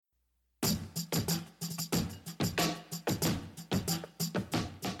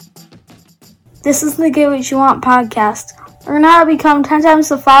This is the Get What You Want podcast. Learn how to become 10 times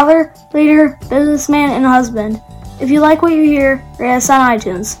the father, leader, businessman, and husband. If you like what you hear, rate us on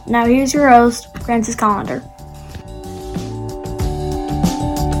iTunes. Now here's your host, Francis Collender.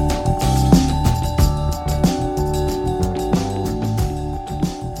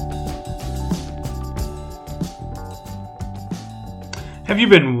 Have you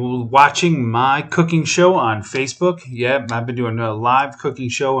been watching my cooking show on Facebook? Yeah, I've been doing a live cooking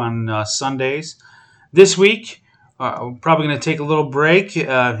show on Sundays. This week, we're probably going to take a little break.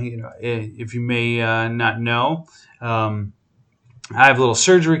 If you may not know, I have a little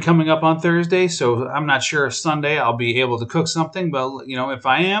surgery coming up on Thursday, so I'm not sure if Sunday I'll be able to cook something. But if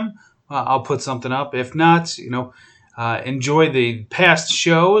I am, I'll put something up. If not, enjoy the past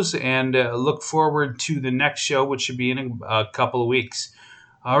shows and look forward to the next show, which should be in a couple of weeks.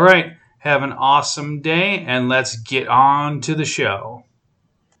 All right, have an awesome day, and let's get on to the show.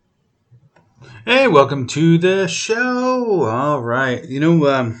 Hey, welcome to the show. All right, today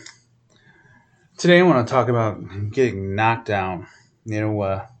I want to talk about getting knocked down.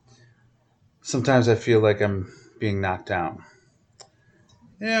 Sometimes I feel like I'm being knocked down.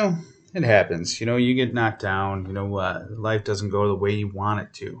 It happens. You get knocked down. Life doesn't go the way you want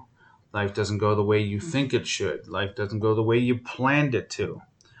it to. Life doesn't go the way you think it should. Life doesn't go the way you planned it to.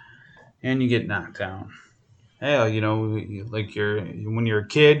 And you get knocked down. Hell, when you're a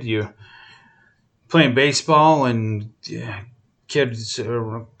kid, you playing baseball and kid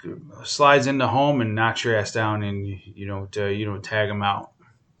slides into home and knocks your ass down, and you don't tag him out.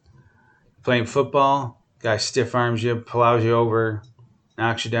 Playing football, guy stiff arms you, plows you over,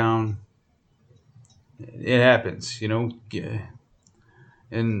 knocks you down. It happens,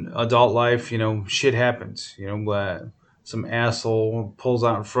 In adult life, shit happens. Some asshole pulls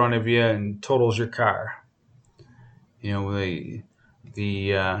out in front of you and totals your car. The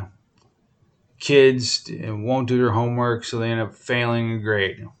kids won't do their homework, so they end up failing a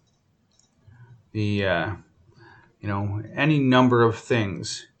grade. Any number of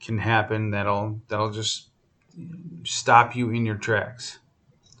things can happen that'll just stop you in your tracks.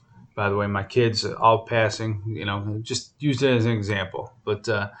 By the way, my kids all passing, just use it as an example. But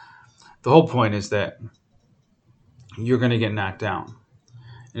the whole point is that you're going to get knocked down.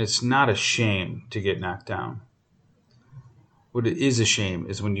 And it's not a shame to get knocked down. What it is a shame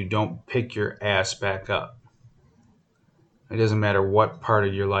is when you don't pick your ass back up. It doesn't matter what part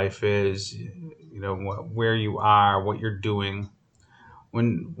of your life is, where you are, what you're doing.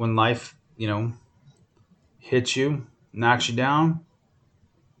 When life, hits you, knocks you down,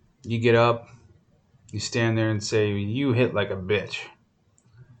 you get up, you stand there and say, you hit like a bitch,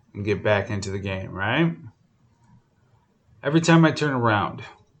 and get back into the game, right? Every time I turn around,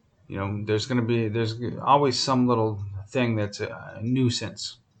 there's always some little thing that's a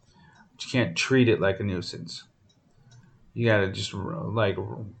nuisance. But you can't treat it like a nuisance. You got to just roll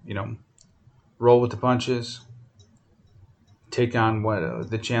with the punches, take on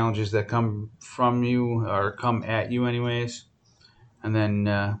what the challenges that come from you or come at you anyways, and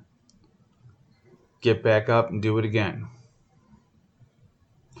then get back up and do it again.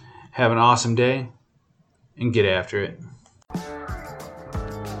 Have an awesome day and get after it.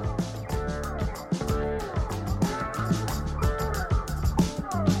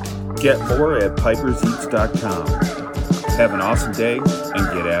 Get more at piperseats.com. Have an awesome day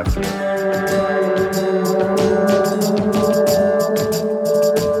and get after it.